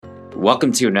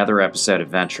Welcome to another episode of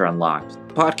Venture Unlocked,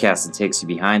 the podcast that takes you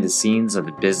behind the scenes of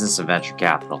the business of venture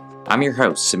capital. I'm your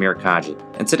host, Samir Kaji,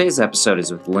 and today's episode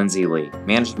is with Lindsay Lee,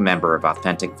 managing member of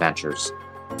Authentic Ventures.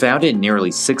 Founded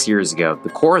nearly 6 years ago, the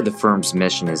core of the firm's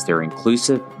mission is their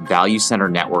inclusive,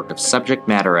 value-centered network of subject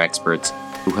matter experts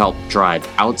who help drive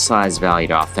outsized value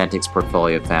to Authentic's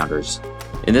portfolio founders.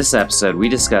 In this episode, we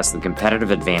discuss the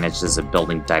competitive advantages of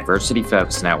building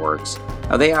diversity-focused networks,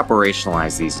 how they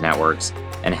operationalize these networks,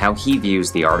 and how he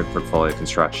views the art of portfolio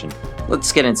construction.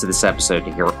 Let's get into this episode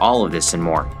to hear all of this and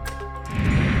more.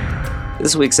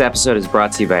 This week's episode is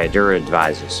brought to you by Adura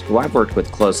Advisors, who I've worked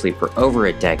with closely for over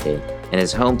a decade and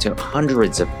is home to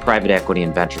hundreds of private equity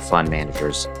and venture fund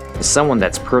managers. As someone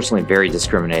that's personally very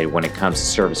discriminated when it comes to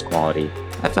service quality,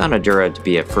 I found Adura to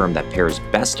be a firm that pairs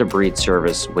best-of-breed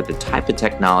service with the type of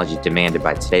technology demanded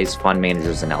by today's fund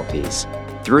managers and LPs.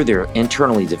 Through their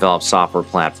internally developed software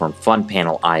platform,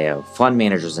 FundPanel.io, fund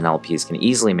managers and LPs can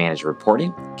easily manage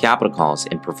reporting, capital calls,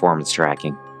 and performance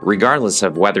tracking. Regardless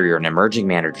of whether you're an emerging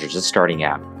manager just starting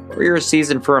out, or you're a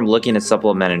seasoned firm looking to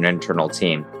supplement an internal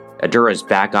team, Adura's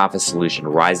back-office solution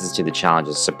rises to the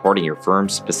challenges supporting your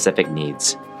firm's specific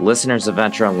needs. Listeners of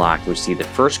Venture Unlocked receive the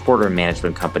first quarter of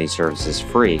management company services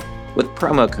free with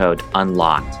promo code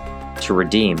UNLOCKED. To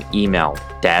redeem, email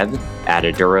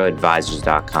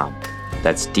dev@aduraadvisors.com.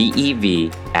 That's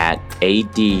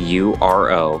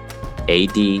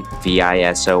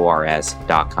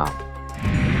DEV@ADUROADVISORS.com.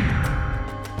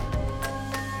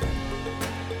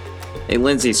 Hey,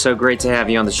 Lindsay, so great to have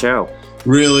you on the show.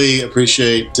 Really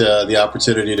appreciate the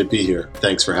opportunity to be here.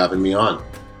 Thanks for having me on.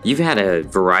 You've had a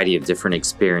variety of different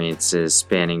experiences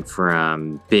spanning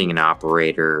from being an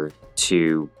operator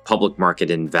to public market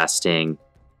investing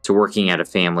to working at a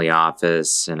family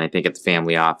office. And I think at the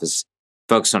family office,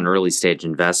 focused on early stage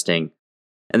investing.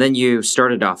 And then you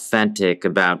started Authentic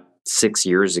about 6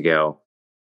 years ago.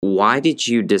 Why did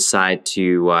you decide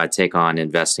to take on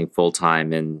investing full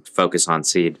time and focus on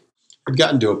seed? I'd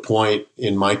gotten to a point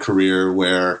in my career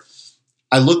where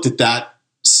I looked at that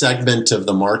segment of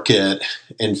the market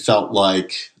and felt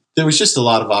like there was just a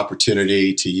lot of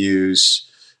opportunity to use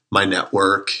my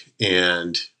network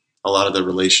and a lot of the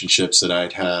relationships that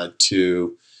I'd had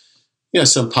to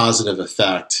some positive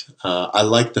effect. I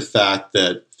like the fact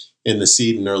that in the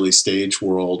seed and early stage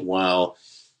world, while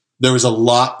there was a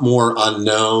lot more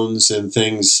unknowns and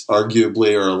things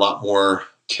arguably are a lot more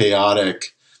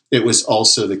chaotic, it was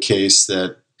also the case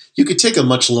that you could take a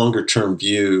much longer term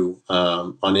view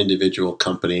on individual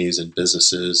companies and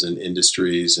businesses and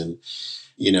industries. And,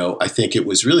 I think it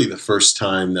was really the first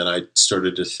time that I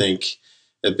started to think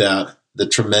about the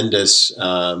tremendous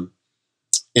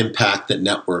impact that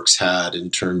networks had in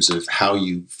terms of how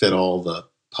you fit all the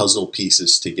puzzle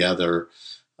pieces together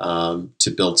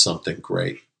to build something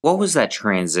great. What was that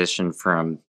transition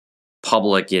from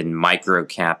public and micro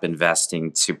cap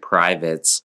investing to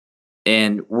privates?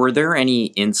 And were there any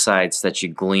insights that you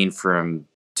gleaned from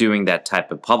doing that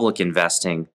type of public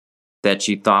investing that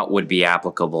you thought would be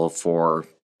applicable for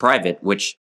private,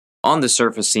 which on the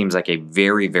surface seems like a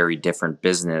very, very different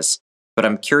business? But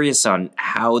I'm curious on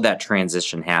how that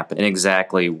transition happened and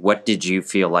exactly what did you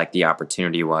feel like the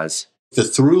opportunity was? The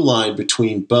through line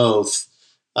between both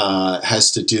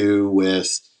has to do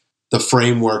with the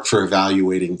framework for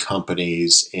evaluating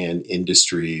companies and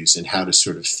industries and how to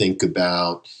sort of think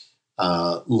about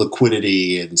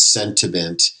liquidity and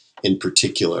sentiment in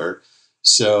particular.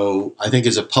 So I think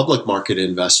as a public market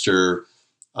investor,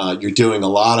 you're doing a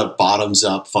lot of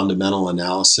bottoms-up fundamental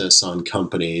analysis on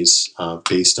companies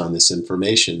based on this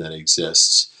information that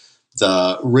exists.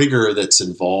 The rigor that's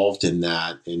involved in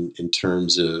that in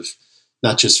terms of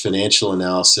not just financial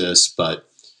analysis, but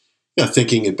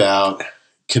thinking about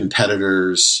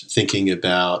competitors, thinking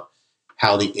about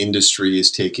how the industry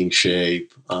is taking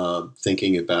shape,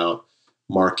 thinking about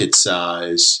market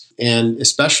size, and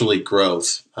especially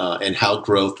growth and how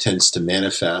growth tends to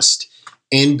manifest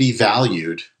and be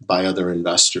valued by other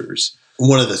investors.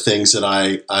 One of the things that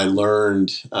I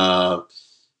learned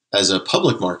as a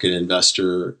public market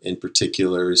investor in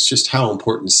particular is just how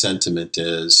important sentiment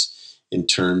is in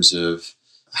terms of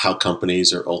how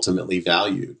companies are ultimately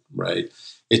valued, right?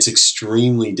 It's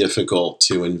extremely difficult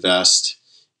to invest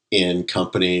in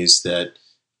companies that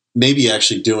may be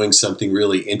actually doing something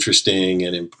really interesting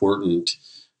and important,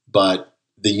 but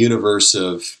the universe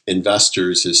of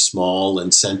investors is small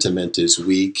and sentiment is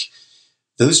weak.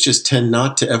 Those just tend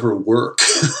not to ever work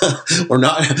or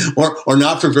not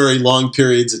for very long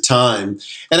periods of time.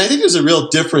 And I think there's a real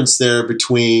difference there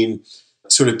between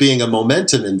sort of being a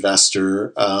momentum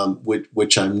investor,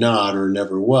 which I'm not or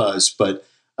never was, but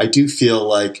I do feel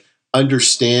like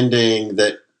understanding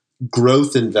that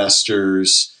growth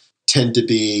investors tend to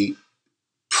be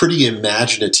pretty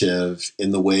imaginative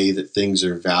in the way that things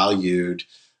are valued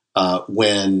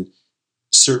when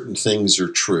certain things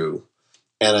are true.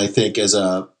 And I think as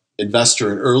a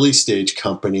investor in early stage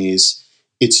companies,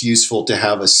 it's useful to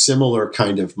have a similar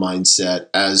kind of mindset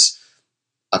as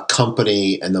a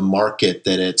company and the market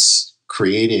that it's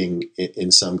creating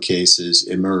in some cases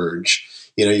emerge.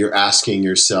 You're asking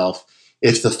yourself,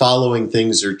 if the following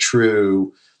things are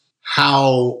true,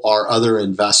 how are other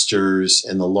investors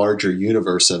and the larger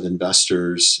universe of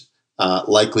investors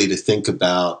likely to think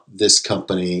about this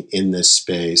company in this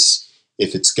space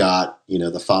if it's got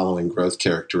the following growth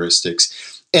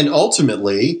characteristics? And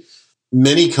ultimately,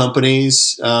 many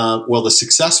companies, the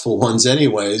successful ones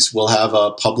anyways, will have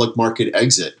a public market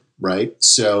exit, right?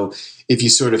 So if you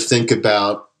sort of think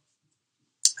about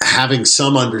having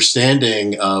some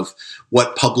understanding of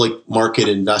what public market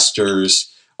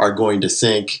investors are going to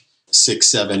think 6,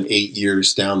 7, 8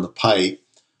 years down the pipe,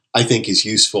 I think is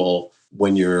useful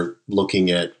when you're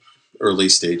looking at early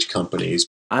stage companies.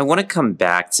 I want to come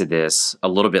back to this a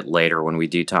little bit later when we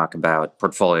do talk about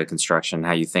portfolio construction,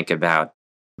 how you think about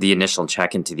the initial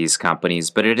check into these companies.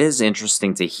 But it is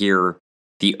interesting to hear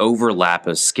the overlap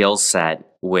of skill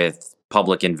set with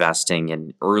public investing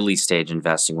and early stage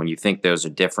investing when you think those are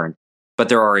different. But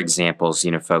there are examples,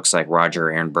 folks like Roger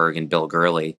Ehrenberg and Bill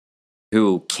Gurley,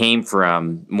 who came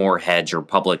from more hedge or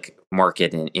public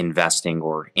market investing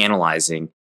or analyzing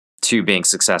to being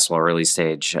successful early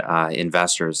stage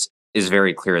investors. Is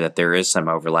very clear that there is some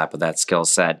overlap with that skill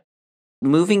set.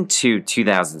 Moving to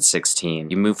 2016,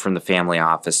 you moved from the family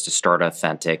office to start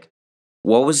Authentic.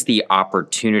 What was the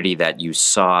opportunity that you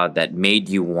saw that made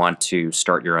you want to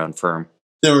start your own firm?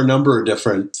 There were a number of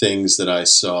different things that I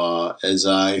saw as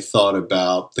I thought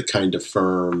about the kind of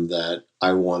firm that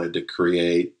I wanted to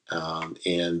create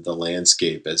and the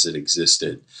landscape as it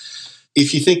existed.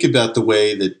 If you think about the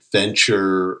way that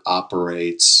venture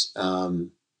operates,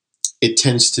 it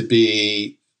tends to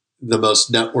be the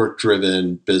most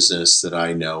network-driven business that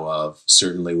I know of,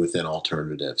 certainly within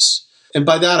alternatives. And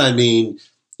by that, I mean,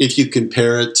 if you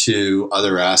compare it to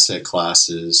other asset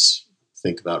classes,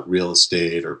 think about real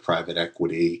estate or private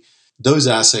equity, those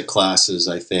asset classes,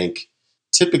 I think,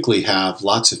 typically have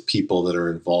lots of people that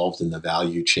are involved in the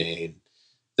value chain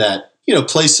that,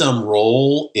 play some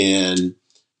role in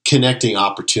connecting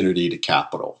opportunity to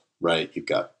capital, right? You've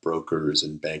got brokers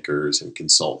and bankers and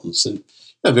consultants, and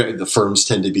the firms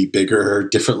tend to be bigger,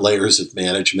 different layers of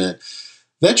management.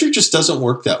 Venture just doesn't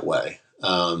work that way.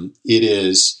 It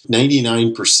is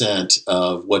 99%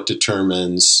 of what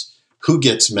determines who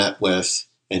gets met with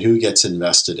and who gets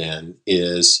invested in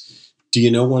is, do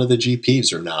you know one of the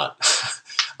GPs or not?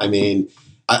 I mean,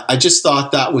 I just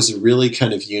thought that was a really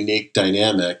kind of unique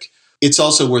dynamic. It's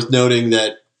also worth noting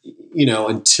that,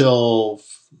 until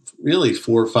really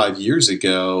 4 or 5 years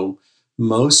ago,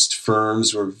 most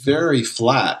firms were very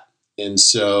flat. And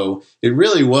so it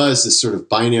really was this sort of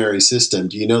binary system.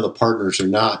 Do you know the partners or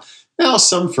not? Now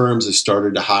some firms have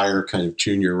started to hire kind of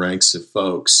junior ranks of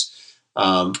folks.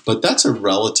 But that's a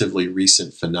relatively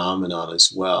recent phenomenon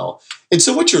as well. And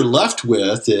so what you're left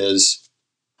with is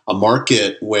a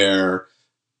market where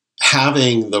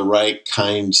having the right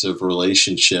kinds of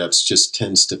relationships just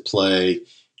tends to play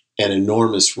an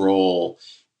enormous role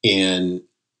in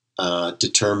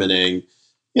determining,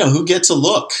 who gets a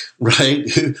look, right?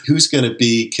 Who's going to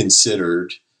be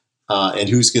considered and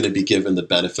who's going to be given the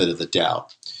benefit of the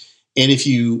doubt. And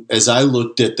as I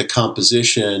looked at the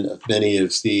composition of many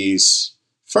of these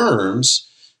firms,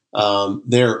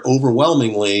 they're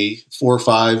overwhelmingly 4 or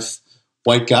 5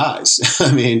 white guys.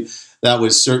 I mean, that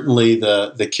was certainly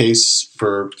the case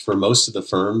for most of the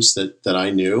firms that I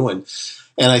knew. And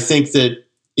I think that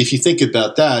if you think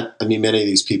about that, I mean, many of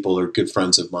these people are good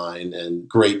friends of mine and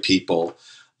great people.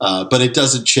 But it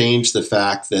doesn't change the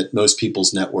fact that most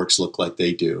people's networks look like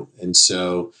they do. And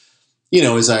so,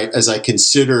 as I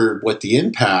considered what the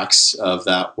impacts of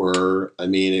that were, I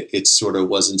mean, it sort of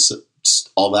wasn't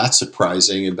all that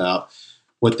surprising about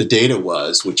what the data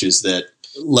was, which is that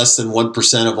less than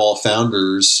 1% of all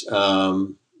founders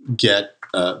get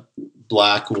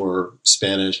Black or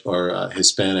Spanish or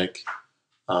Hispanic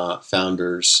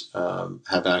founders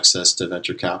have access to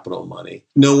venture capital money.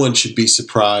 No one should be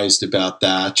surprised about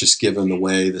that, just given the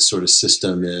way the sort of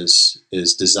system is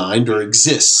designed or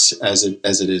exists as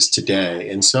it is today.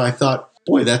 And so I thought,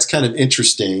 boy, that's kind of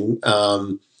interesting.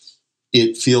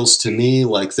 It feels to me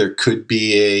like there could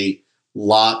be a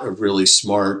lot of really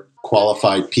smart,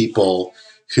 qualified people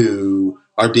who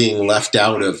are being left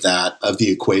out of the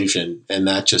equation, and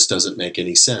that just doesn't make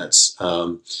any sense.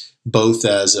 Both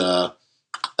as a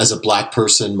as a Black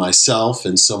person myself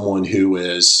and someone who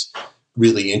is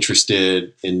really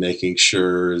interested in making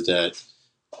sure that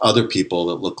other people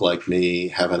that look like me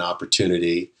have an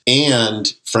opportunity.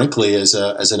 And frankly, as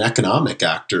an economic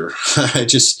actor,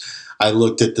 I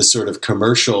looked at the sort of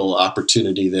commercial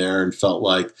opportunity there and felt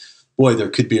like, boy, there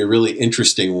could be a really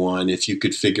interesting one if you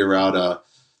could figure out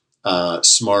a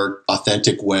smart,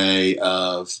 authentic way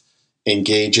of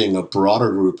engaging a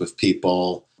broader group of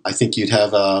people. I think you'd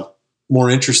have a more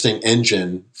interesting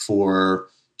engine for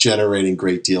generating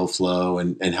great deal flow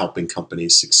and helping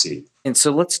companies succeed. And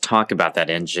so let's talk about that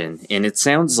engine. And it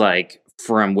sounds like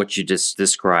from what you just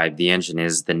described, the engine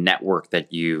is the network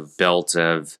that you've built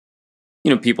of,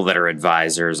 people that are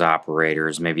advisors,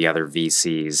 operators, maybe other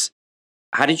VCs.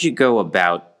 How did you go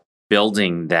about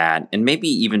building that? And maybe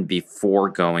even before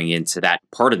going into that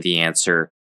part of the answer,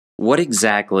 what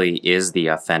exactly is the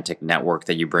authentic network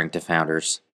that you bring to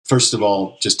founders? First of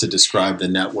all, just to describe the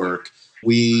network,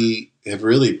 we have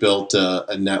really built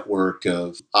a network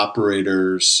of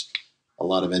operators, a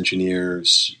lot of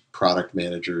engineers, product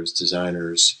managers,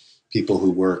 designers, people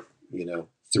who work,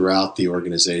 throughout the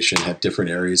organization, have different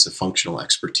areas of functional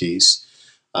expertise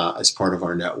as part of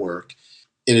our network.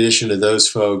 In addition to those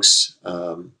folks,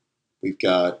 we've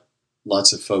got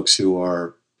lots of folks who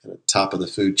are top of the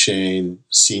food chain,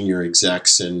 senior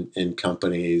execs in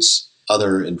companies,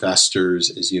 other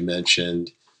investors, as you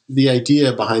mentioned. The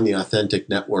idea behind the Authentic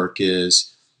Network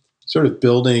is sort of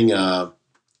building a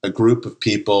group of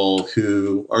people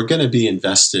who are going to be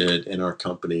invested in our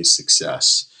company's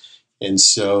success. And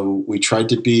so we tried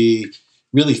to be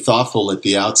really thoughtful at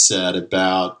the outset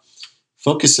about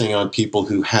focusing on people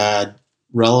who had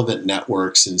relevant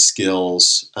networks and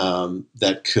skills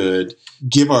that could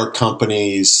give our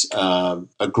companies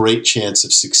a great chance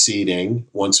of succeeding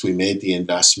once we made the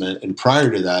investment. And prior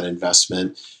to that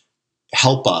investment,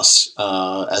 help us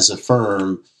as a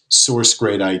firm source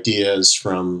great ideas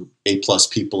from A-plus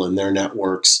people in their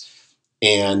networks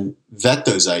and vet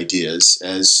those ideas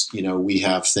as, we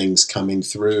have things coming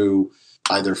through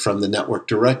either from the network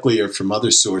directly or from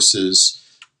other sources.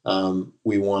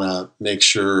 We want to make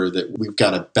sure that we've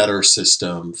got a better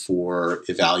system for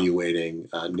evaluating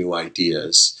new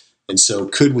ideas. And so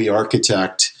could we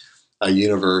architect a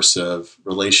universe of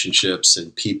relationships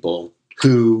and people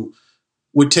who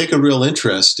would take a real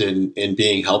interest in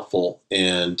being helpful?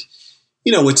 And,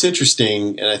 what's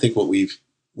interesting, and I think what we've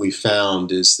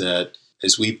found is that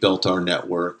as we've built our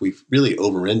network, we've really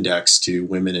over-indexed to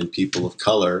women and people of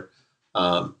color.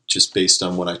 Just based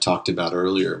on what I talked about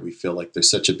earlier, we feel like there's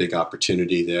such a big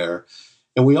opportunity there.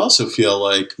 And we also feel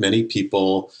like many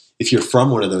people, if you're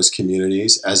from one of those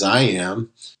communities, as I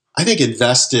am, I think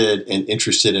invested and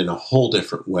interested in a whole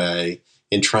different way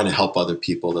in trying to help other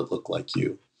people that look like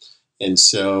you. And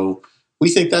so we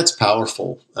think that's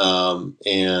powerful.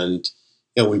 And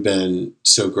we've been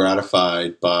so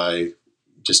gratified by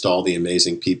just all the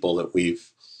amazing people that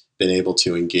we've been able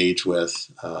to engage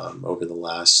with over the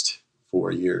last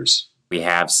 4 years. We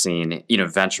have seen,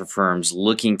 venture firms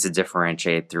looking to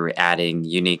differentiate through adding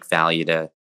unique value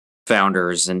to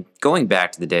founders and going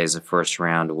back to the days of First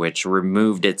Round, which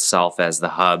removed itself as the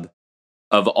hub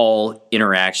of all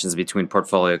interactions between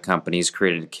portfolio companies,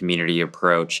 created a community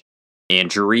approach, and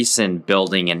Dreessen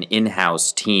building an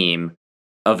in-house team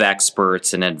of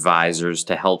experts and advisors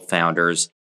to help founders.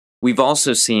 We've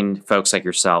also seen folks like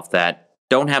yourself that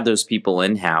don't have those people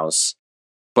in-house,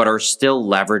 but are still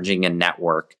leveraging a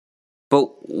network.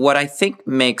 But what I think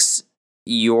makes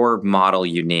your model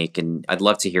unique, and I'd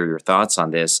love to hear your thoughts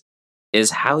on this,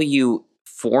 is how you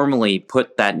formally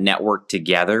put that network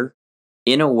together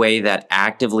in a way that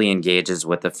actively engages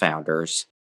with the founders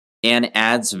and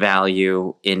adds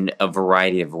value in a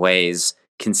variety of ways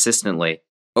consistently.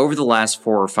 Over the last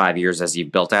 4 or 5 years, as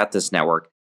you've built out this network,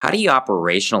 how do you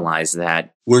operationalize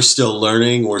that? We're still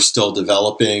learning. We're still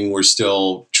developing. We're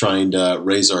still trying to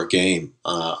raise our game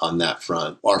on that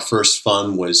front. Our first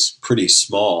fund was pretty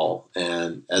small.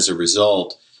 And as a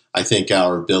result, I think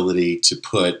our ability to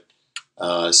put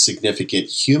significant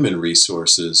human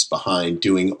resources behind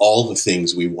doing all the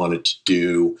things we wanted to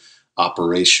do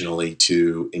operationally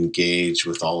to engage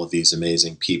with all of these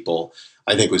amazing people,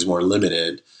 I think was more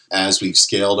limited. As we've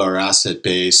scaled our asset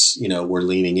base, we're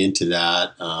leaning into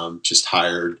that. Just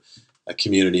hired a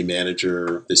community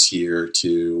manager this year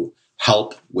to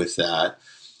help with that.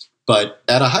 But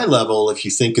at a high level, if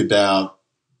you think about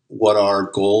what our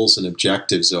goals and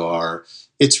objectives are,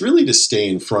 it's really to stay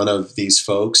in front of these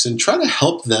folks and try to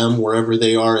help them wherever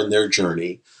they are in their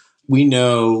journey. We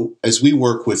know as we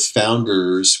work with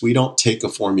founders, we don't take a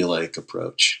formulaic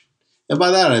approach. And by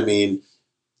that, I mean,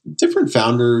 different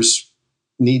founders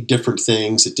need different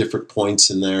things at different points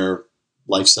in their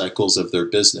life cycles of their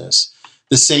business.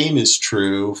 The same is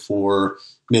true for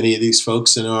many of these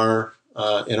folks in our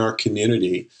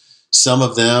community. Some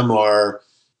of them are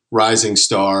rising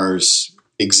stars,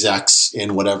 execs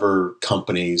in whatever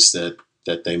companies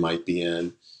that they might be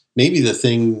in. Maybe the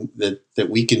thing that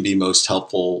we can be most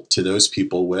helpful to those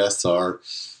people with are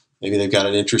maybe they've got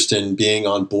an interest in being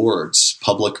on boards,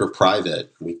 public or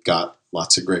private. We've got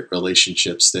lots of great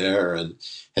relationships there and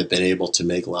have been able to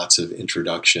make lots of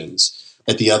introductions.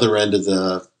 At the other end of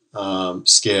the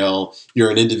scale,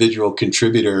 you're an individual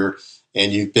contributor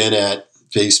and you've been at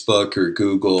Facebook or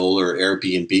Google or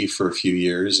Airbnb for a few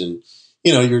years, and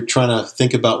you're trying to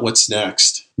think about what's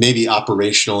next. Maybe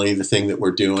operationally, the thing that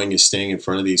we're doing is staying in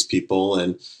front of these people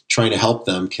and trying to help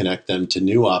them, connect them to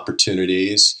new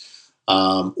opportunities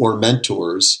or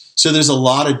mentors. So there's a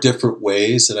lot of different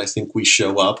ways that I think we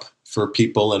show up for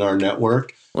people in our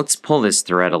network. Let's pull this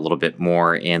thread a little bit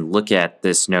more and look at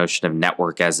this notion of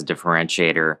network as a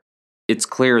differentiator. It's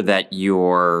clear that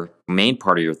your main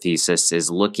part of your thesis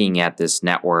is looking at this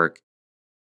network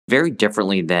very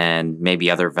differently than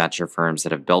maybe other venture firms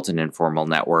that have built an informal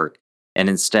network, and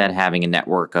instead having a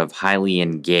network of highly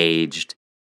engaged,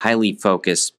 highly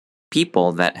focused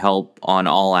people that help on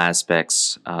all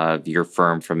aspects of your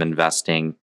firm, from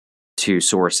investing to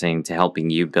sourcing to helping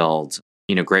you build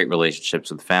great relationships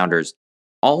with founders.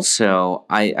 Also,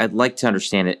 I'd like to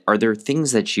understand it. Are there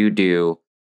things that you do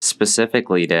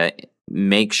specifically to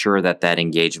make sure that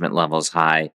engagement level is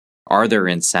high? Are there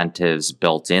incentives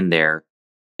built in there?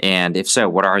 And if so,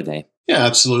 what are they? Yeah,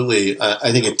 absolutely.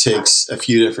 I think it takes a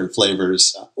few different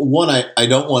flavors. One, I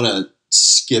don't want to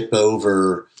skip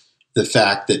over the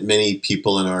fact that many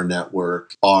people in our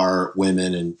network are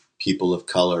women and people of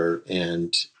color.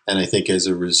 And I think as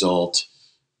a result,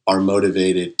 are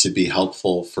motivated to be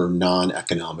helpful for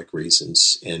non-economic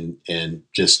reasons and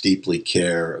just deeply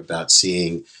care about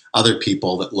seeing other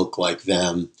people that look like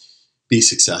them be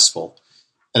successful.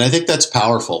 And I think that's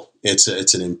powerful. It's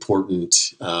an important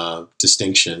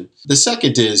distinction. The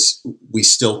second is we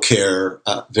still care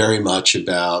very much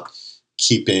about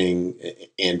keeping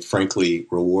and frankly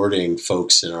rewarding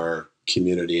folks in our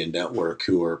community and network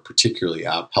who are particularly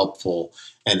helpful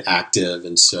and active.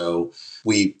 And so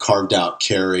we carved out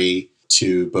carry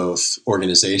to both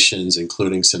organizations,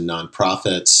 including some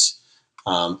nonprofits,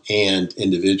 and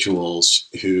individuals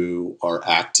who are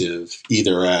active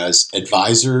either as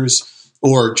advisors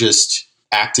or just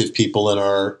active people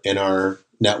in our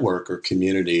network or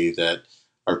community that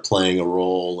are playing a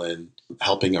role in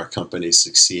helping our companies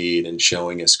succeed and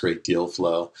showing us great deal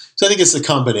flow. So I think it's the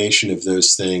combination of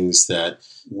those things that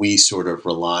we sort of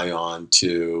rely on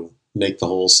to make the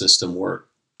whole system work.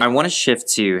 I want to shift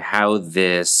to how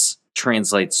this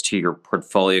translates to your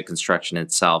portfolio construction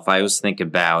itself. I always think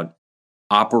about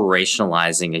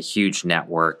operationalizing a huge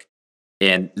network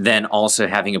and then also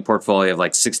having a portfolio of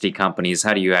like 60 companies.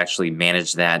 How do you actually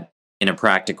manage that in a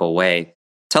practical way?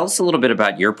 Tell us a little bit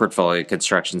about your portfolio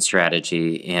construction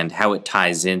strategy and how it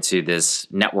ties into this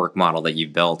network model that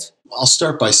you've built. I'll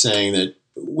start by saying that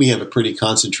we have a pretty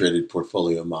concentrated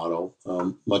portfolio model,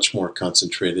 much more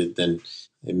concentrated than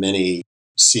in many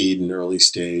seed and early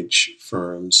stage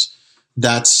firms.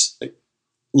 That's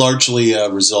largely a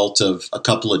result of a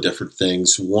couple of different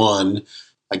things. One,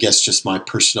 I guess just my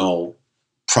personal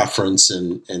preference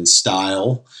and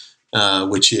style,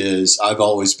 which is I've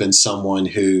always been someone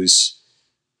who's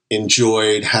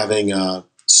enjoyed having a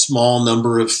small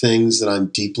number of things that I'm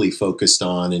deeply focused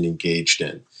on and engaged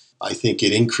in. I think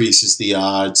it increases the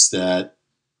odds that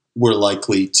we're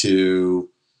likely to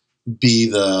be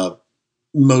the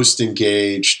most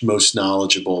engaged, most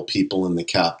knowledgeable people in the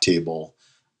cap table.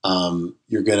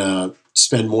 You're going to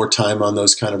spend more time on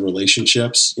those kind of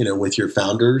relationships, with your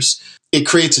founders. It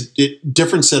creates a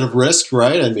different set of risk,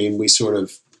 right? I mean, we sort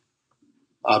of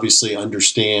obviously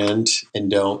understand and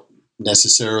don't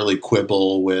necessarily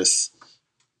quibble with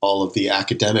all of the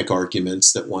academic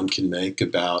arguments that one can make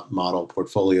about model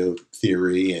portfolio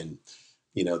theory and,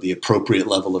 the appropriate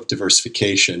level of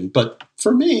diversification. But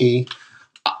for me,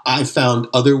 I found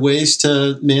other ways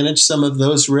to manage some of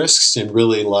those risks and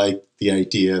really like the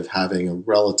idea of having a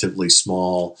relatively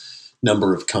small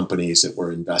number of companies that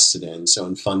we're invested in. So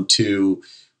in Fund 2,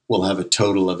 we'll have a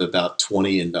total of about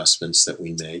 20 investments that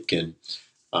we make. And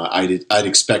I'd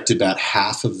expect about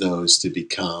half of those to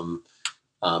become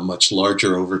much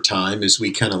larger over time as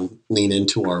we kind of lean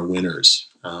into our winners.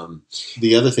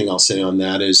 The other thing I'll say on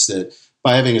that is that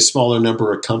by having a smaller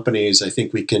number of companies, I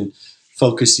think we can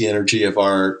focus the energy of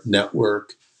our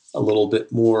network a little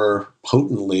bit more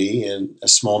potently in a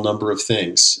small number of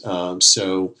things.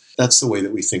 So that's the way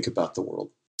that we think about the world.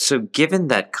 So, given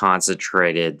that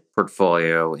concentrated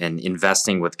portfolio and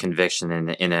investing with conviction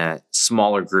in a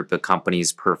smaller group of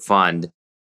companies per fund,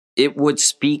 it would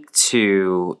speak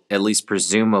to, at least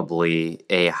presumably,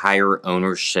 a higher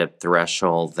ownership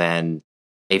threshold than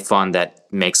a fund that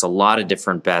makes a lot of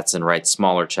different bets and writes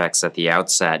smaller checks at the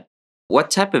outset. What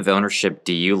type of ownership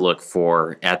do you look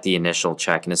for at the initial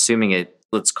check? And assuming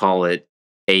let's call it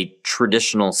a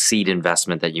traditional seed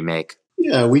investment that you make.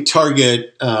 Yeah, we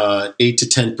target 8 to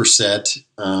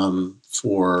 10%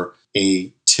 for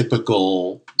a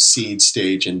typical seed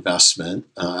stage investment.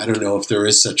 I don't know if there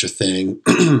is such a thing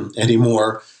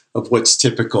anymore of what's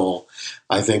typical.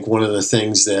 I think one of the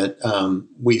things that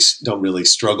we don't really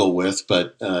struggle with,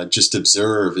 but just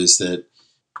observe, is that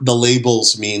the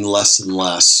labels mean less and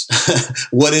less.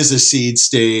 What is a seed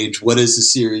stage? What is a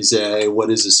Series A?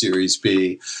 What is a Series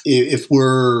B? If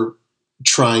we're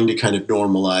trying to kind of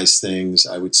normalize things,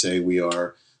 I would say we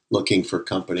are looking for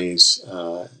companies,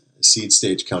 seed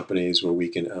stage companies, where we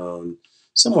can own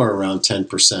somewhere around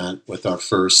 10% with our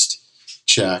first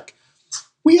check.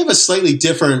 We have a slightly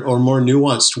different or more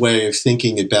nuanced way of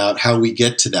thinking about how we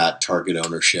get to that target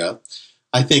ownership.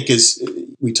 I think, as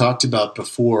we talked about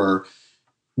before,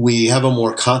 we have a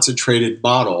more concentrated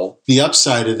model. The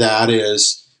upside of that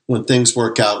is when things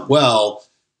work out well,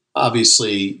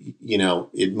 obviously,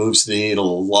 it moves the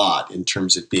needle a lot in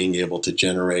terms of being able to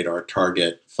generate our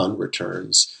target fund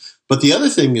returns. But the other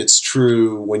thing that's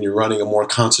true when you're running a more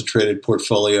concentrated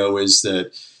portfolio is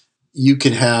that you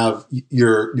can have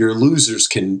your losers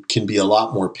can be a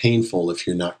lot more painful if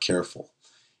you're not careful.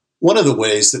 One of the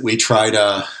ways that we try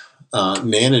to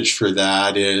manage for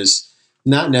that is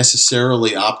not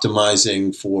necessarily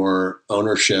optimizing for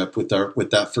ownership with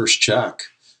that first check.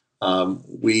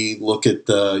 We look at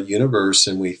the universe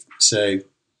and we say,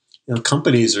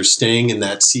 companies are staying in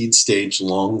that seed stage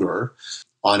longer.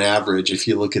 On average, if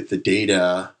you look at the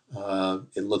data,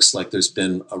 it looks like there's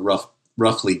been a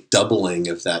roughly doubling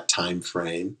of that time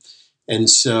frame. And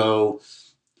so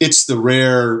it's the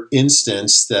rare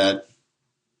instance that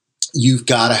you've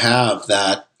got to have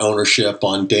that ownership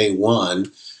on day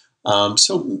one.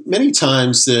 So many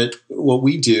times that what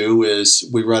we do is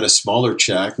we write a smaller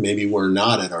check. Maybe we're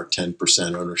not at our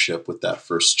 10% ownership with that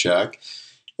first check.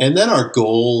 And then our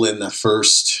goal in the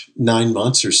first 9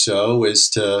 months or so is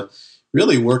to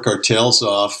really work our tails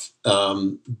off,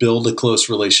 build a close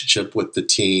relationship with the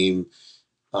team,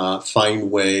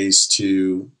 find ways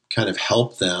to kind of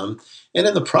help them. And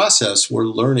in the process, we're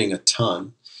learning a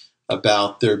ton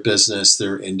about their business,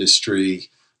 their industry,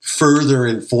 further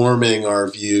informing our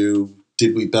view.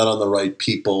 Did we bet on the right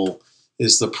people?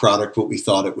 Is the product what we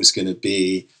thought it was going to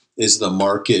be? Is the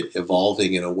market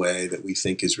evolving in a way that we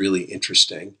think is really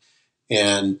interesting?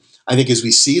 And I think as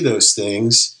we see those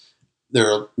things, there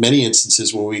are many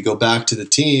instances where we go back to the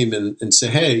team and say,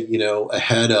 hey,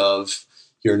 ahead of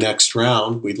your next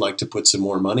round, we'd like to put some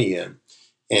more money in.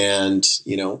 And,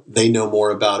 they know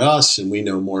more about us and we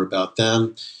know more about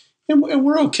them. And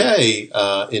we're okay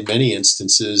in many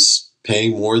instances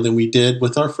paying more than we did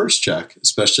with our first check,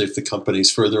 especially if the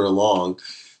company's further along.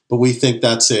 But we think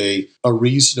that's a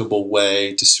reasonable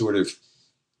way to sort of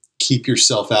keep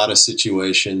yourself out of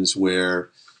situations where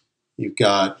you've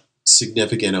got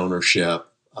significant ownership,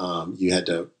 you had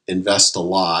to invest a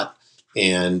lot,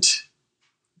 and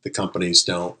the companies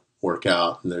don't work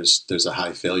out, and there's a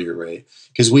high failure rate.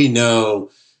 Because we know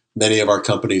many of our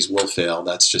companies will fail.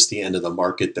 That's just the end of the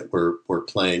market that we're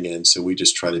playing in. So we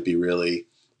just try to be really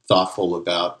thoughtful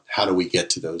about how do we get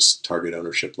to those target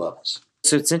ownership levels.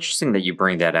 So it's interesting that you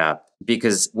bring that up,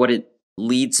 because what it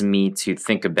leads me to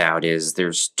think about is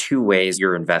there's two ways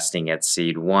you're investing at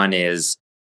seed. One is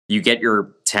you get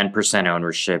your 10%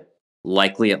 ownership,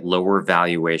 likely at lower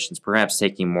valuations, perhaps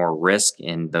taking more risk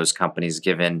in those companies,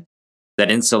 given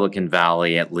that in Silicon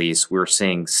Valley, at least, we're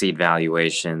seeing seed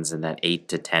valuations in that 8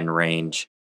 to 10 range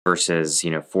versus,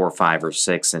 4, 5, or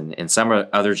 6 in some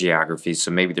other geographies.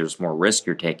 So maybe there's more risk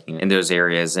you're taking in those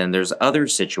areas. And there's other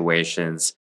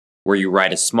situations where you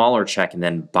write a smaller check and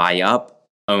then buy up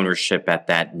ownership at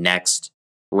that next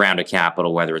round of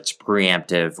capital, whether it's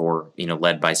preemptive or,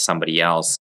 led by somebody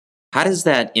else. How does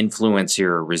that influence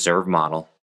your reserve model?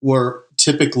 We're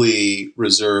typically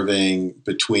reserving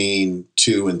between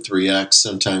 2 and 3x,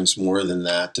 sometimes more than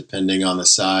that, depending on the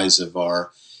size of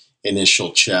our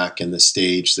initial check and the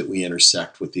stage that we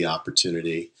intersect with the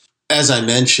opportunity. As I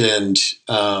mentioned,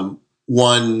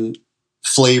 one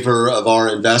flavor of our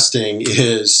investing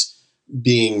is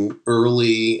being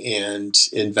early and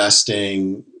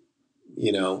investing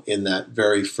in that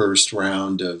very first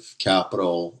round of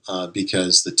capital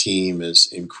because the team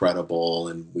is incredible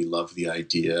and we love the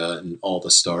idea and all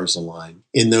the stars align.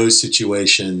 In those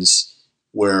situations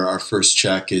where our first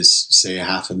check is, say,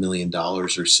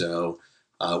 $500,000 or so,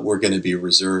 we're going to be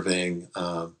reserving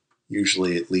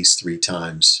usually at least 3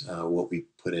 times what we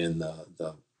put in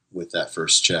with that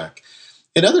first check.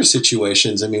 In other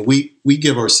situations, we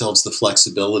give ourselves the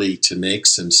flexibility to make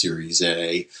some Series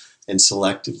A and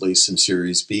selectively some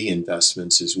Series B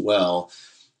investments as well.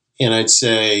 And I'd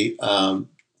say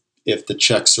if the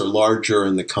checks are larger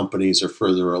and the companies are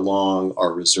further along,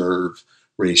 our reserve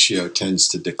ratio tends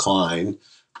to decline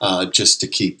just to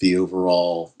keep the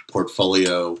overall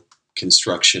portfolio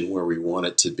construction where we want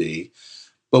it to be.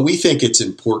 But we think it's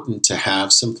important to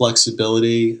have some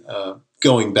flexibility.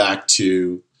 Going back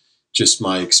to just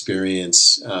my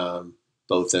experience,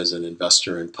 both as an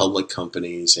investor in public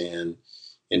companies and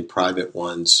in private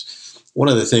ones, one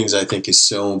of the things I think is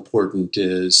so important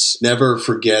is never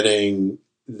forgetting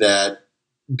that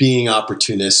being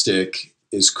opportunistic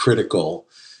is critical.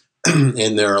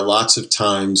 And there are lots of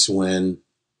times when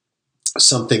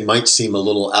something might seem a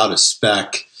little out of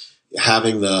spec.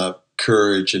 Having the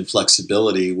courage and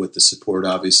flexibility with the support,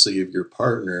 obviously, of your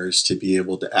partners to be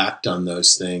able to act on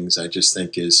those things, I just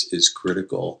think is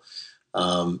critical.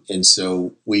 And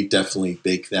so we definitely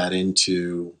bake that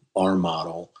into our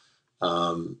model,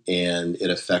 and it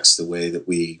affects the way that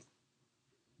we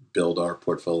build our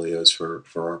portfolios for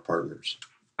our partners.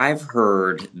 I've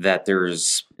heard that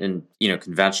there's, in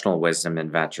conventional wisdom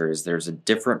in ventures, there's a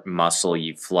different muscle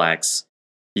you flex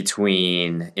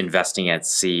between investing at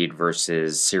seed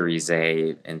versus Series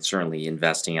A, and certainly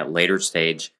investing at later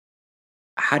stage.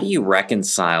 How do you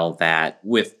reconcile that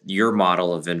with your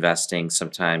model of investing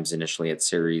sometimes initially at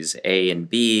Series A and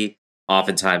B,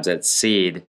 oftentimes at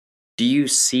seed? Do you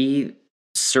see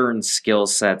certain skill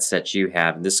sets that you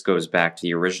have? And this goes back to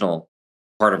the original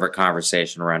part of our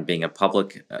conversation around being a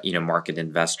public, market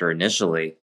investor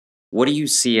initially. What do you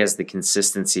see as the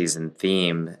consistencies and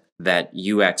theme that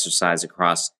you exercise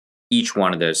across each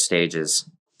one of those stages?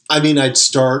 I'd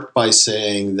start by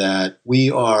saying that we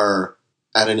are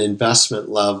at an investment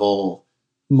level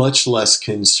much less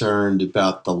concerned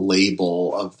about the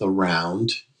label of the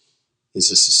round. Is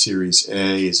this a Series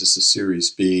A? Is this a Series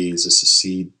B? Is this a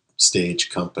seed stage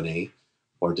company?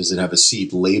 Or does it have a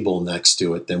seed label next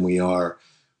to it? Than we are,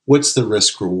 what's the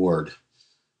risk reward?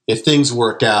 If things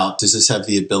work out, does this have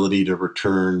the ability to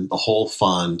return the whole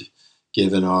fund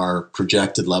given our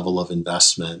projected level of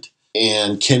investment?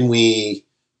 And can we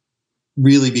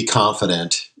really be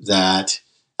confident that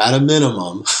at a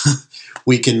minimum,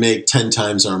 we can make 10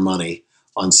 times our money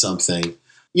on something?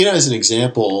 As an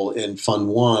example, in Fund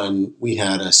 1, we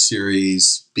had a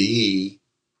Series B,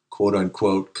 quote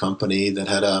unquote, company that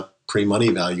had a pre-money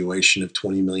valuation of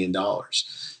 $20 million.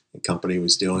 The company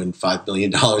was doing $5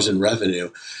 million in revenue.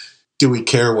 Do we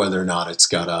care whether or not it's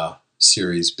got a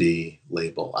Series B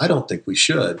label? I don't think we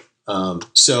should.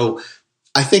 So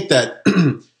I think that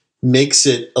makes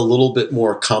it a little bit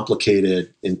more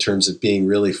complicated in terms of being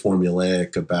really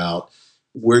formulaic about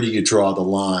where do you draw the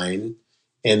line,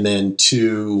 and then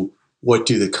two, what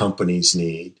do the companies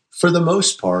need? For the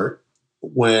most part,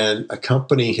 when a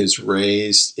company has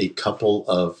raised a couple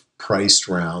of priced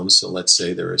rounds, so let's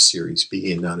say they're a Series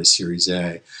B and not a Series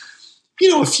A,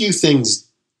 a few things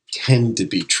tend to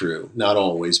be true. Not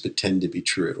always, but tend to be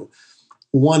true.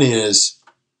 One is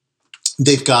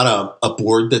they've got a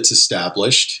board that's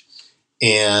established,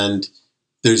 and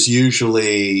there's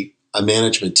usually a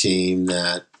management team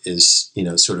that is,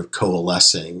 sort of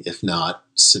coalescing, if not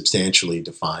substantially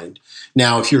defined.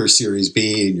 Now, if you're a Series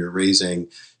B and you're raising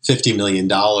 $50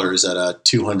 million at a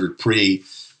 200 pre,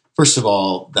 first of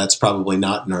all, that's probably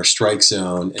not in our strike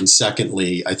zone. And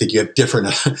secondly, I think you have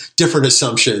different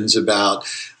assumptions about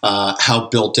how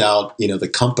built out,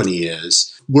 the company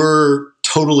is. We're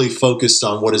totally focused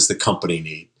on what does the company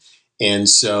need. And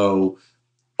so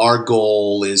our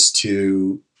goal is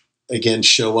to, again,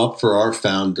 show up for our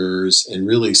founders and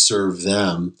really serve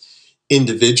them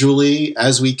individually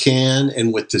as we can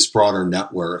and with this broader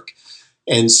network.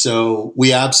 And so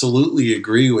we absolutely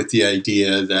agree with the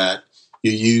idea that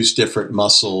you use different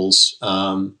muscles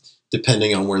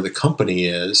depending on where the company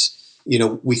is.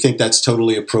 We think that's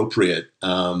totally appropriate.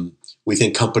 We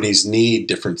think companies need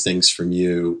different things from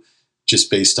you just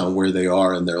based on where they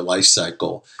are in their life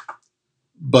cycle.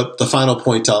 But the final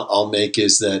point I'll make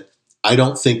is that I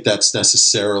don't think that's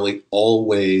necessarily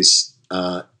always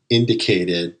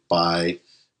indicated by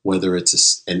whether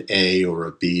it's an A or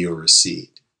a B or a C.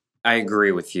 I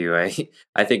agree with you.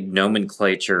 I think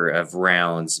nomenclature of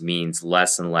rounds means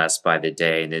less and less by the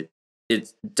day, and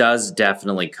it does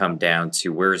definitely come down to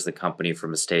where is the company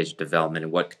from a stage of development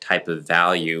and what type of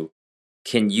value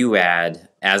can you add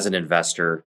as an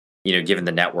investor, given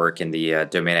the network and the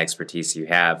domain expertise you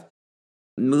have.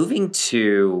 Moving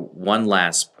to one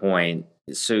last point.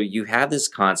 So you have this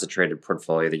concentrated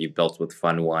portfolio that you built with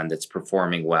Fund One that's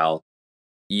performing well.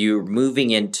 You're moving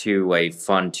into a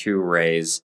Fund Two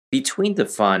raise. Between the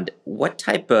fund, what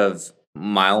type of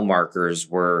mile markers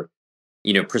were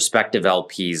prospective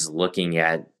LPs looking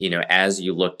at, as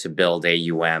you look to build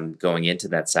AUM going into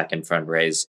that second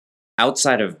fundraise,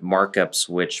 outside of markups,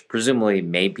 which presumably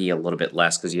may be a little bit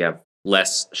less because you have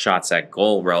less shots at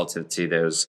goal relative to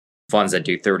those funds that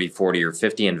do 30, 40, or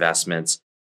 50 investments.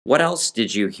 What else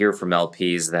did you hear from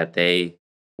LPs that they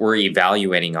were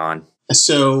evaluating on?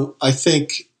 So I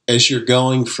think as you're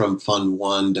going from Fund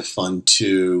One to Fund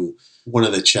Two, one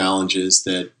of the challenges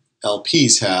that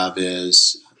LPs have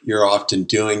is you're often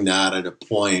doing that at a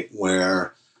point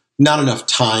where not enough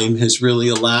time has really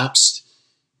elapsed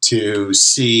to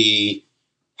see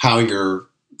how your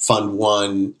Fund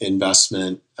One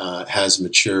investment has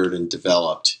matured and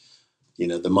developed.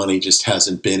 The money just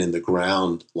hasn't been in the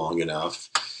ground long enough.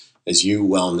 As you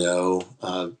well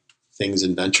know, things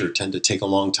in venture tend to take a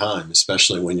long time,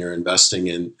 especially when you're investing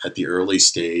in at the early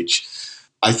stage.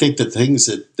 I think the things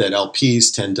that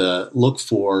LPs tend to look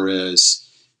for is,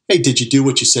 hey, did you do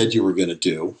what you said you were going to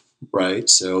do, right?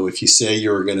 So if you say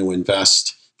you were going to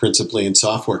invest principally in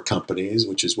software companies,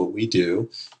 which is what we do,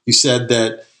 you said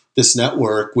that this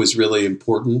network was really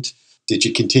important. Did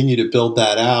you continue to build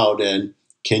that out? And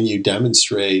can you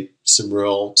demonstrate some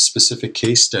real specific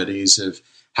case studies of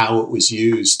how it was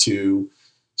used to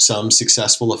some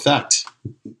successful effect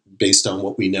based on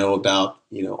what we know about,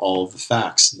 all of the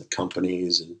facts and the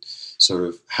companies and sort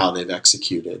of how they've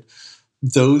executed?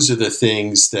 Those are the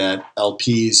things that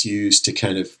LPs use to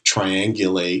kind of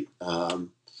triangulate.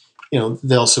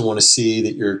 They also want to see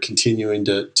that you're continuing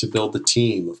to build the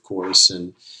team, of course.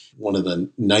 And one of the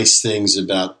nice things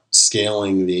about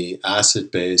scaling the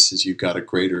asset base is you've got a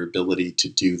greater ability to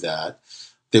do that.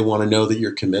 They want to know that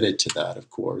you're committed to that, of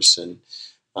course, and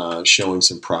showing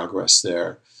some progress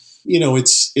there.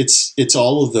 It's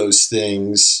all of those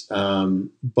things,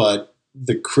 but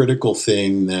the critical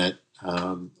thing that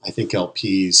I think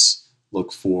LPs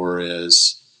look for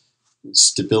is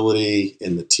stability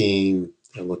in the team.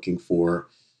 They're looking for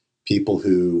people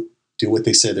who do what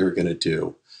they say they're going to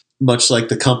do. Much like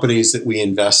the companies that we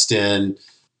invest in,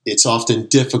 it's often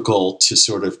difficult to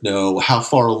sort of know how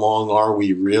far along are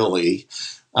we really.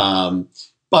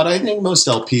 But I think most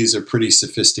LPs are pretty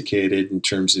sophisticated in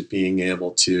terms of being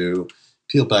able to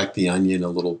peel back the onion a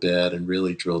little bit and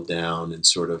really drill down and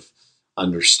sort of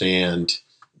understand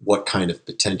what kind of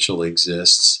potential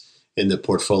exists in the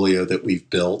portfolio that we've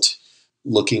built,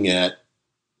 looking at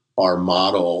our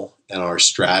model and our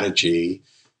strategy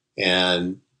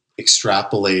and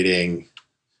extrapolating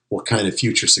what kind of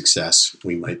future success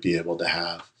we might be able to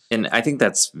have. And I think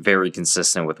that's very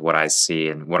consistent with what I see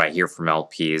and what I hear from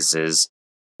LPs is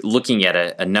looking at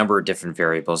a number of different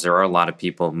variables. There are a lot of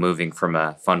people moving from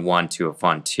a Fund One to a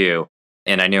Fund Two.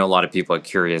 And I know a lot of people are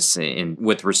curious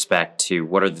with respect to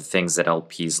what are the things that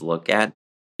LPs look at.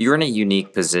 You're in a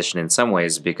unique position in some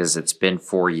ways because it's been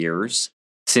 4 years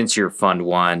since your Fund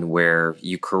One, where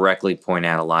you correctly point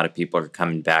out a lot of people are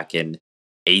coming back in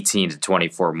 18 to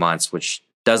 24 months, which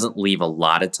doesn't leave a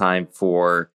lot of time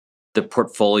for the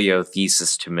portfolio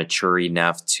thesis to mature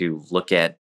enough to look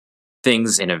at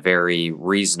things in a very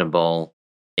reasonable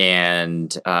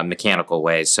and mechanical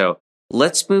way. So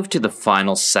let's move to the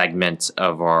final segment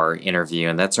of our interview,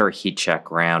 and that's our heat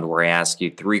check round, where I ask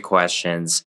you 3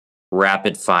 questions,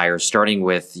 rapid fire, starting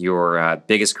with your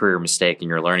biggest career mistake and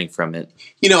your learning from it.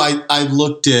 I've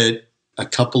looked at a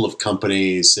couple of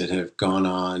companies that have gone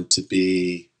on to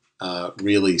be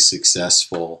really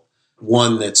successful.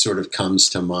 One that sort of comes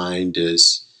to mind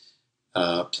is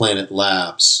Planet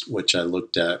Labs, which I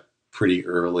looked at pretty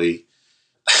early.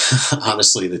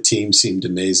 Honestly, the team seemed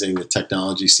amazing. The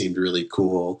technology seemed really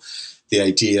cool. The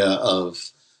idea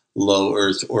of low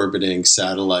Earth orbiting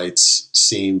satellites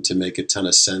seemed to make a ton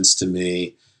of sense to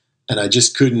me. And I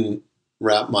just couldn't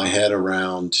wrap my head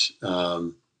around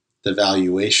the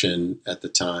valuation at the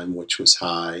time, which was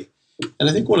high. And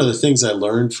I think one of the things I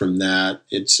learned from that,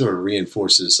 it sort of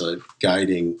reinforces a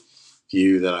guiding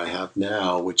view that I have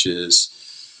now, which is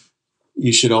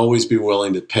you should always be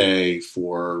willing to pay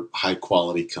for high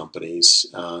quality companies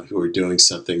who are doing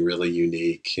something really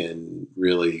unique and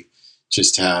really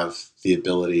just have the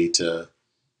ability to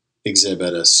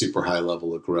exhibit a super high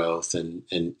level of growth and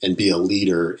be a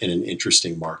leader in an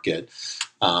interesting market.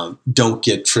 Don't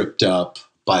get tripped up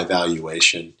by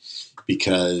valuation.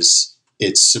 because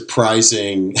it's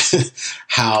surprising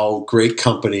how great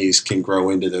companies can grow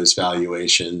into those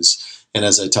valuations. And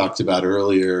as I talked about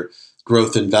earlier,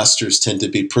 growth investors tend to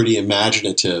be pretty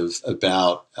imaginative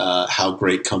about how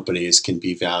great companies can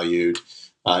be valued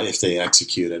if they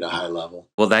execute at a high level.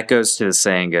 Well, that goes to the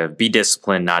saying of be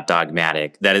disciplined, not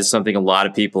dogmatic. That is something a lot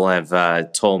of people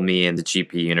have told me in the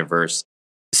GP universe.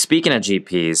 Speaking of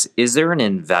GPs, is there an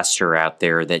investor out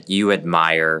there that you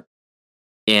admire?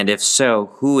 And if so,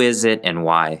 who is it and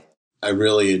why? I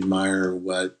really admire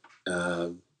what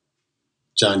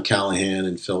John Callahan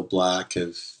and Phil Black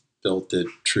have built at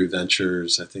True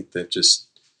Ventures. I think they've just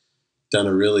done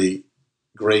a really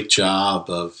great job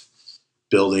of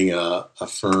building a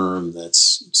firm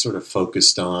that's sort of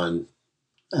focused on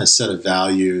a set of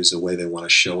values, a way they want to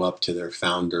show up to their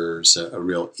founders, a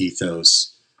real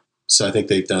ethos. So I think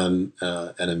they've done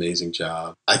an amazing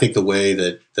job. I think the way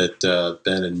that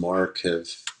Ben and Mark have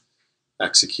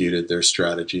executed their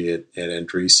strategy at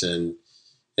Andreessen,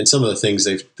 and some of the things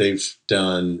they've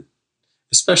done,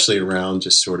 especially around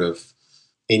just sort of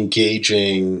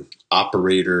engaging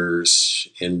operators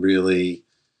and really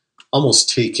almost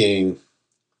taking,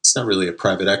 it's not really a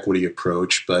private equity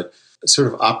approach, but a sort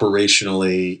of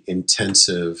operationally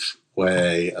intensive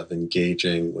way of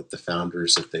engaging with the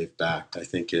founders that they've backed, I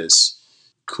think is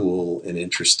cool and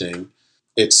interesting.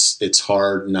 It's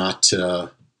hard not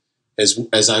to,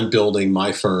 as I'm building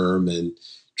my firm and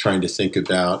trying to think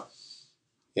about,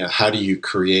 how do you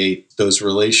create those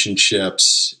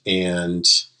relationships and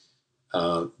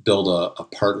build a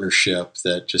partnership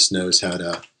that just knows how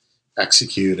to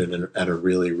execute at a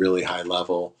really, really high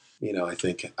level. I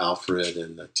think Alfred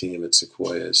and the team at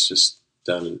Sequoia has just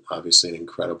done obviously an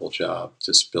incredible job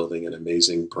just building an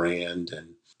amazing brand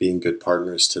and being good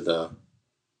partners to the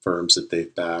firms that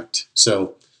they've backed.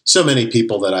 So many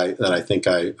people that I think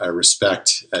I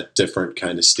respect at different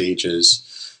kind of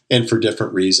stages and for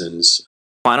different reasons.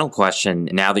 Final question,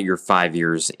 now that you're 5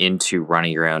 years into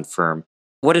running your own firm,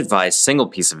 what single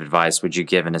piece of advice would you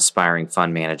give an aspiring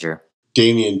fund manager?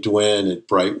 Damien Dwin at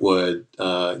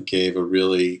Brightwood gave a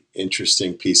really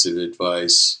interesting piece of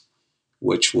advice,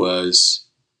 which was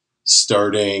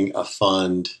starting a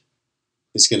fund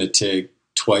is going to take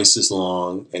twice as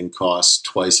long and cost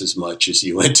twice as much as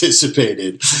you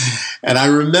anticipated. And I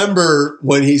remember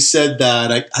when he said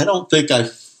that, I don't think I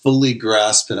fully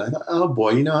grasped it. I thought, oh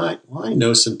boy, I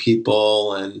know some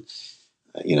people, and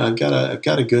I've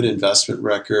got a good investment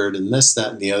record, and this,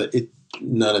 that, and the other.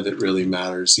 None of it really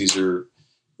matters. These are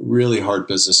really hard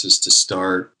businesses to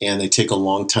start, and they take a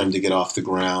long time to get off the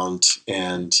ground.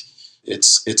 And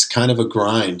it's kind of a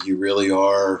grind. You really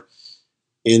are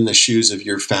in the shoes of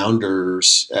your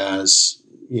founders as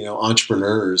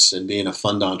entrepreneurs, and being a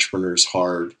fund entrepreneur is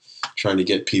hard. Trying to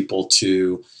get people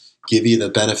to give you the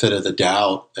benefit of the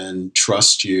doubt and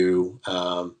trust you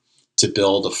to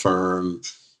build a firm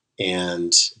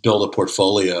and build a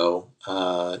portfolio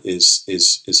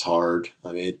is hard.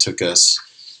 I mean, it took us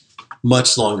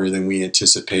much longer than we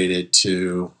anticipated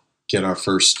to get our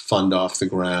first fund off the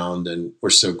ground, and we're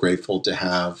so grateful to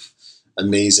have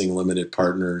amazing limited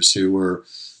partners who were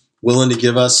willing to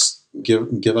give us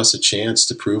a chance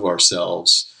to prove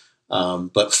ourselves.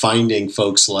 But finding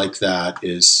folks like that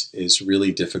is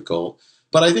really difficult.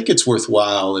 But I think it's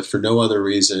worthwhile, if for no other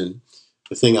reason.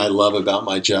 The thing I love about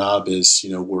my job is,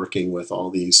 working with all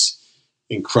these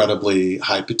incredibly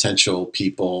high potential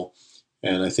people.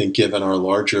 And I think given our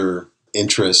larger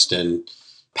interest and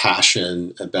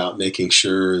passion about making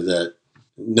sure that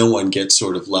no one gets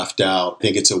sort of left out, I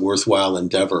think it's a worthwhile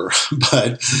endeavor.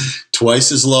 But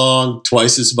twice as long,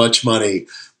 twice as much money.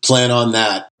 Plan on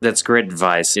that. That's great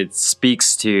advice. It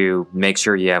speaks to make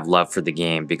sure you have love for the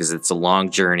game, because it's a long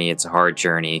journey. It's a hard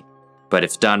journey. But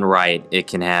if done right, it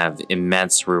can have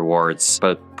immense rewards,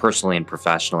 both personally and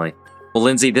professionally. Well,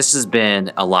 Lindsay, this has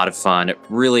been a lot of fun.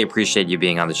 Really appreciate you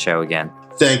being on the show again.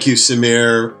 Thank you,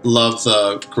 Samir. Love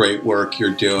the great work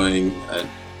you're doing. I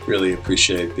really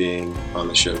appreciate being on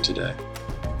the show today.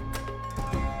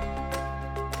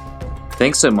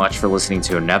 Thanks so much for listening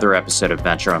to another episode of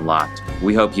Venture Unlocked.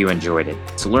 We hope you enjoyed it.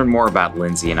 To learn more about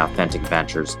Lindsay and Authentic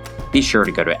Ventures, be sure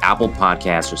to go to Apple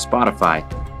Podcasts or Spotify,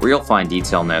 where you'll find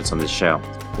detailed notes on the show.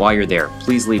 While you're there,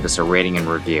 please leave us a rating and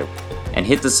review, and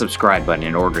hit the subscribe button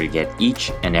in order to get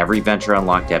each and every Venture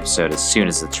Unlocked episode as soon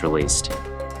as it's released.